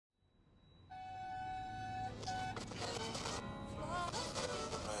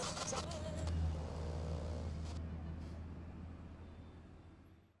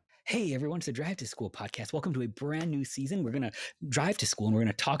Hey everyone, it's the Drive to School podcast. Welcome to a brand new season. We're going to drive to school and we're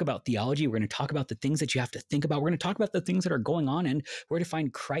going to talk about theology. We're going to talk about the things that you have to think about. We're going to talk about the things that are going on and where to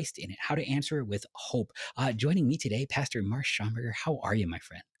find Christ in it, how to answer it with hope. Joining me today, Pastor Marsh Schomburger. How are you, my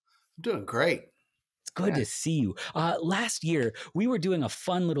friend? I'm doing great. It's good to see you. Last year, we were doing a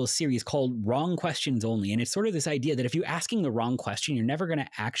fun little series called Wrong Questions Only. And it's sort of this idea that if you're asking the wrong question, you're never going to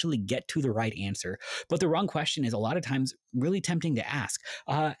actually get to the right answer. But the wrong question is a lot of times really tempting to ask.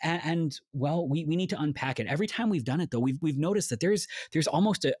 We need to unpack it. Every time we've done it, though, we've noticed that there's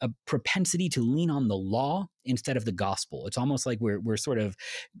almost a propensity to lean on the law instead of the gospel. It's almost like we're sort of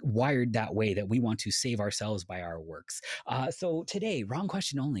wired that way, that we want to save ourselves by our works. So today, Wrong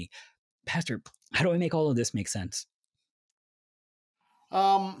Question Only. Pastor, how do I make all of this make sense?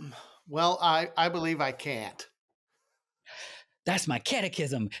 Well, I believe I can't. That's my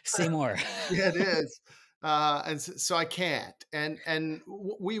catechism. Say more. Yeah, it is. So I can't.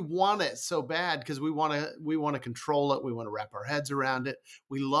 We want it so bad because we want to control it. We want to wrap our heads around it.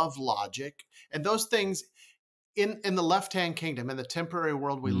 We love logic. And those things in the left-hand kingdom, in the temporary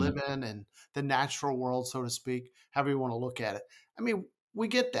world we live in, and the natural world, so to speak, however you want to look at it. I mean, we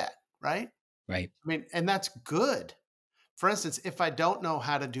get that, right? Right. I mean, and that's good. For instance, if I don't know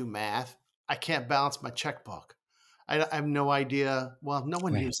how to do math, I can't balance my checkbook. I have no idea. Well, no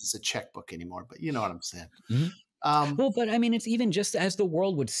one Right. uses a checkbook anymore, but you know what I'm saying. Well, but I mean, it's even just as the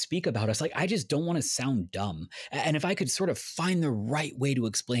world would speak about us. Like, I just don't want to sound dumb. And if I could sort of find the right way to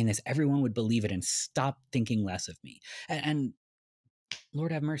explain this, everyone would believe it and stop thinking less of me. And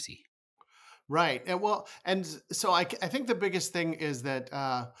Lord have mercy. Right. And so I think the biggest thing is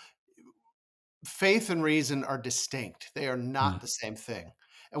that faith and reason are distinct. They are not the same thing,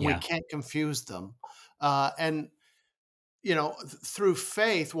 and we Yeah. can't confuse them. Through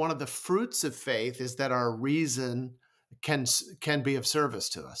faith, one of the fruits of faith is that our reason can be of service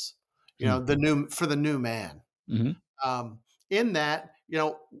to us. For the new man. Mhm. In that,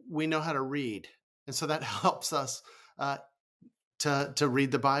 we know how to read, and so that helps us to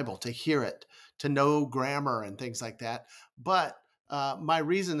read the Bible, to hear it, to know grammar and things like that. But my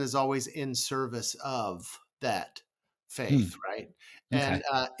reason is always in service of that faith, right? Okay.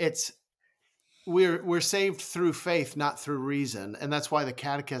 And we're saved through faith, not through reason, and that's why the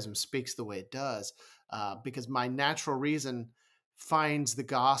Catechism speaks the way it does. Because my natural reason finds the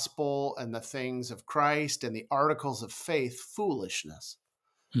gospel and the things of Christ and the articles of faith foolishness.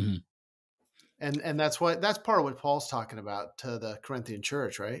 Mhm. And that's part of what Paul's talking about to the Corinthian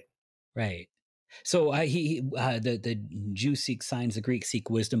church, right? Right. So the Jews seek signs, the Greeks seek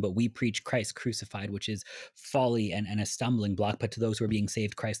wisdom, but we preach Christ crucified, which is folly and a stumbling block. But to those who are being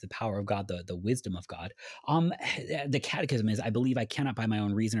saved, Christ, the power of God, the wisdom of God. The catechism is, I believe I cannot by my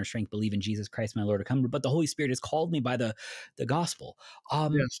own reason or strength believe in Jesus Christ, my Lord, or come, but the Holy Spirit has called me by the gospel.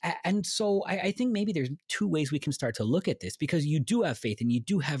 Yes. And so I think maybe there's two ways we can start to look at this, because you do have faith and you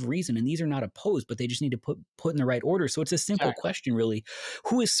do have reason, and these are not opposed, but they just need to put in the right order. So it's a simple Exactly. question, really.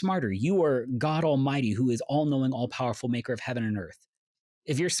 Who is smarter, you or God Almighty, who is all-knowing, all-powerful, maker of heaven and earth?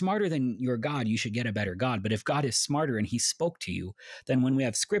 If you're smarter than your God, you should get a better God. But if God is smarter and he spoke to you, then when we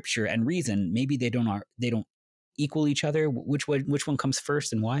have scripture and reason, maybe they don't equal each other. Which one comes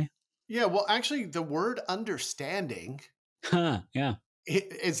first and why? Yeah, well, actually, the word understanding Yeah.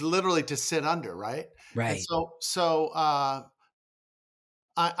 is literally to sit under, right? And Right.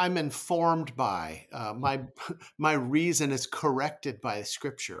 I'm informed by my reason is corrected by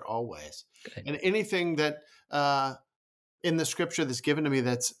Scripture always, Good. and anything that in the Scripture that's given to me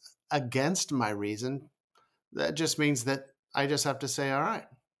that's against my reason, that just means that I just have to say, all right,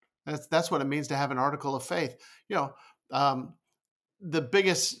 that's what it means to have an article of faith. The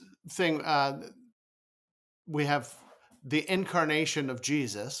biggest thing we have the incarnation of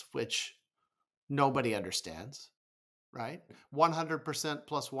Jesus, which nobody understands. Right? 100%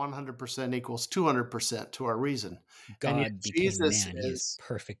 plus 100% equals 200% to our reason. And yet God became Jesus man. He is is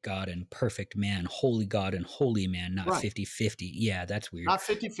perfect God and perfect man, holy God and holy man, not right. 50-50. Yeah, that's weird. Not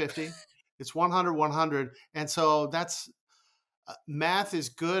 50-50. It's 100-100. And so that's math is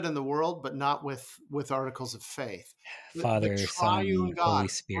good in the world, but not with articles of faith. The Father, Son, triune God, Holy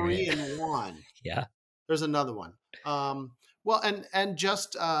Spirit. 3 in 1. Yeah. There's another one.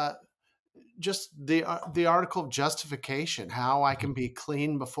 Just the article of justification, how I can be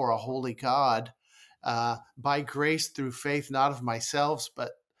clean before a holy God by grace through faith, not of myself,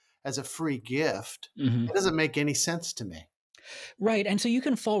 but as a free gift. Mhm. It doesn't make any sense to me. Right. And so you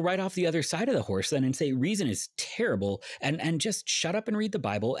can fall right off the other side of the horse then and say reason is terrible and just shut up and read the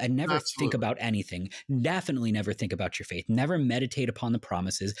Bible and never think Absolutely. about anything. Definitely never think about your faith. Never meditate upon the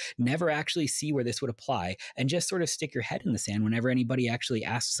promises. Never actually see where this would apply and just sort of stick your head in the sand whenever anybody actually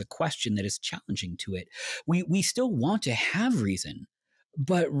asks a question that is challenging to it. We still want to have reason,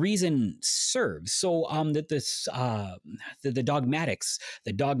 but reason serves. So that this the dogmatics,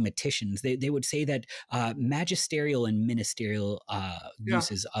 the dogmaticians, they would say that magisterial and ministerial Yeah.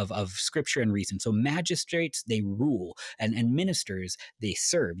 uses of scripture and reason. So magistrates, they rule, and ministers, they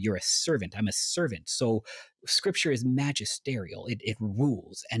serve. You're a servant. I'm a servant. So scripture is magisterial. It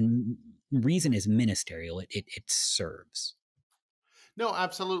rules, and reason is ministerial. It serves. No,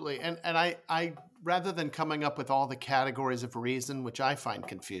 absolutely. And I rather than coming up with all the categories of reason, which I find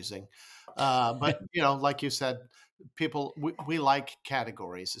confusing, but like you said, people we like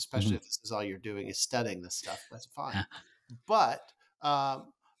categories, especially Mhm. if this is all you're doing is studying this stuff. That's fine. Uh, But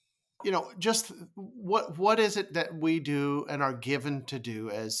just what is it that we do and are given to do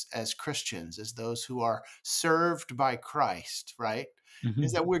as Christians, as those who are served by Christ, right?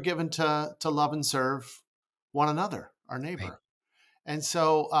 Is mhm. that we're given to love and serve one another, our Right. neighbor. And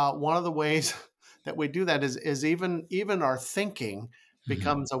so one of the ways that we do that is even our thinking Mhm.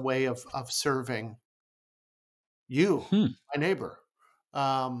 becomes a way of serving you, Hmm. my neighbor. In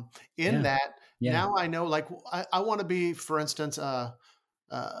Yeah. that, Yeah. now I know, like I want to be, for instance, uh,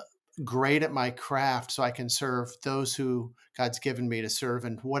 great at my craft so I can serve those who God's given me to serve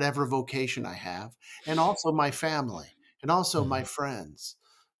in whatever vocation I have, and also my family, and also my Mhm. friends,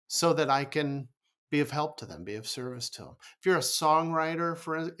 so that I can be of help to them, be of service to them. If you're a songwriter,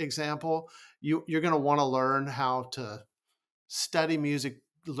 for example, you're going to want to learn how to study music,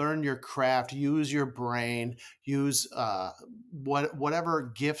 learn your craft, use your brain, use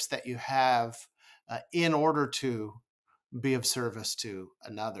whatever gifts that you have in order to be of service to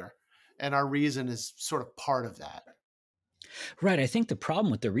another. And our reason is sort of part of that. Right. I think the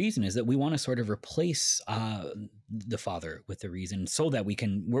problem with the reason is that we want to sort of replace the Father with the reason, so that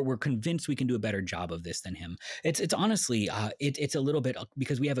we're convinced we can do a better job of this than Him. It's honestly it's a little bit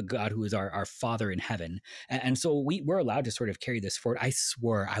because we have a God who is our Father in heaven, and so we're allowed to sort of carry this forward. I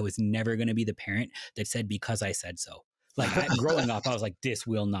swore I was never going to be the parent that said because I said so. Like growing up, I was like, "This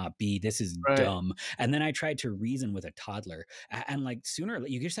will not be. This is Right. dumb." And then I tried to reason with a toddler, and like sooner,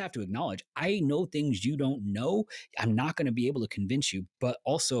 you just have to acknowledge, I know things you don't know. I'm not going to be able to convince you, but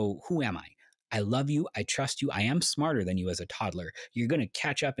also, who am I? I love you. I trust you. I am smarter than you as a toddler. You're going to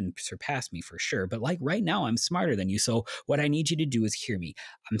catch up and surpass me for sure. But like right now, I'm smarter than you. So what I need you to do is hear me.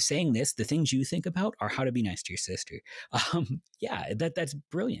 I'm saying this. The things you think about are how to be nice to your sister. Yeah, that's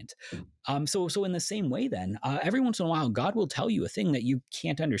brilliant. So in the same way, then every once in a while, God will tell you a thing that you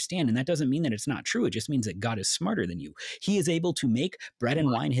can't understand, and that doesn't mean that it's not true. It just means that God is smarter than you. He is able to make bread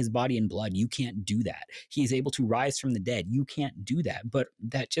and wine His body and blood. You can't do that. He is able to rise from the dead. You can't do that. But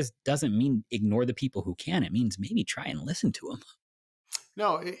that just doesn't mean ignore the people who can. It means maybe try and listen to them.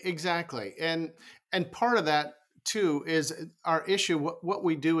 No, exactly. And part of that too is our issue. What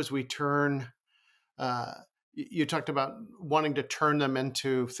we do is we turn. Uh, you talked about wanting to turn them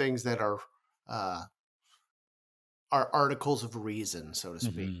into things that uh, are articles of reason, so to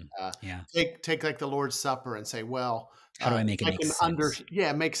speak. Hmm. Yeah. Take like the Lord's Supper and say, well, How do I if make it I make can sense?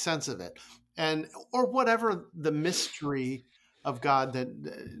 make sense of it, and or whatever the mystery of God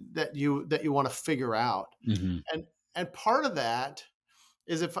that you want to figure out, Hmm. and part of that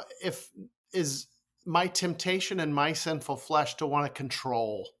is if is my temptation and my sinful flesh to want to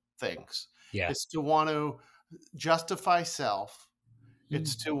control things. Yeah. It's to want to justify self.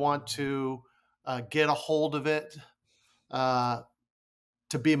 It's Mm. to want to get a hold of it, uh,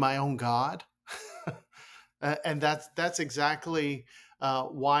 to be my own God. And that's exactly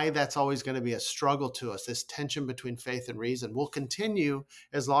why that's always going to be a struggle to us. This tension between faith and reason will continue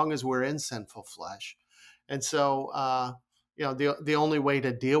as long as we're in sinful flesh. And so, the only way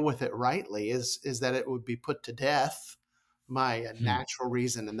to deal with it rightly is that it would be put to death. My Hmm. natural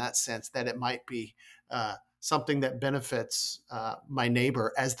reason, in that sense, that it might be something that benefits my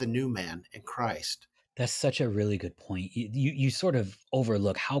neighbor as the new man in Christ. That's such a really good point. You sort of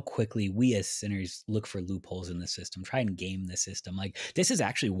overlook how quickly we as sinners look for loopholes in the system, try and game the system. Like this is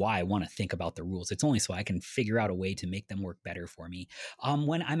actually why I want to think about the rules. It's only so I can figure out a way to make them work better for me.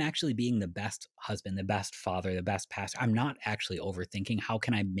 When I'm actually being the best husband, the best father, the best pastor, I'm not actually overthinking how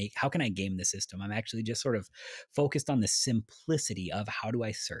can I game the system. I'm actually just sort of focused on the simplicity of how do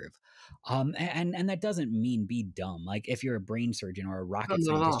I serve. And that doesn't mean be dumb. Like if you're a brain surgeon or a No, rocket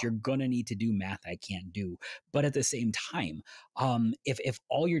no, no. scientist, you're gonna need to do math I can't do. But at the same time, if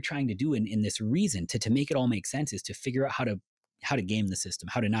all you're trying to do in this reason to make it all make sense is to figure out how to how to game the system,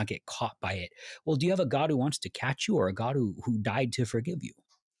 how to not get caught by it. Well, do you have a God who wants to catch you, or a God who died to forgive you?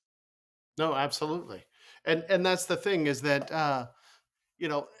 No, absolutely. And that's the thing is that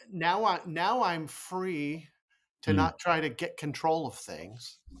now I'm free to Mm, not try to get control of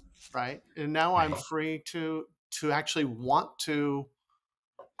things, right? And now I'm right, free to actually want to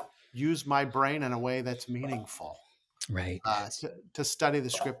use my brain in a way that's meaningful, right. to study the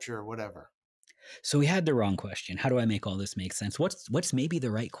scripture or whatever. So we had the wrong question. How do I make all this make sense? What's maybe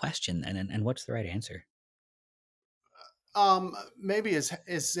the right question, and what's the right answer? Maybe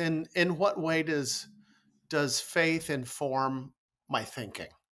is in what way does faith inform my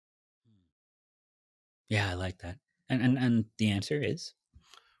thinking? Yeah, I like that. And the answer is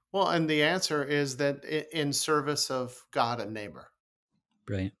Well, and the answer is that in service of God and neighbor.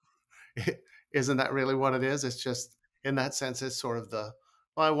 brilliant. Isn't that really what it is? It's just in that sense, it's sort of well,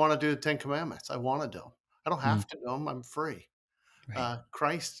 I want to do the 10 Commandments. I want to do them. I don't Mm, have to do them. I'm free. right.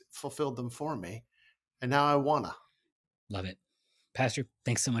 Christ fulfilled them for me, and now I want to. Love it. Pastor,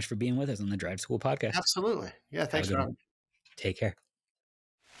 thanks so much for being with us on the Drive School podcast. Absolutely. Yeah. Have a Thanks for good having one. me. Take care.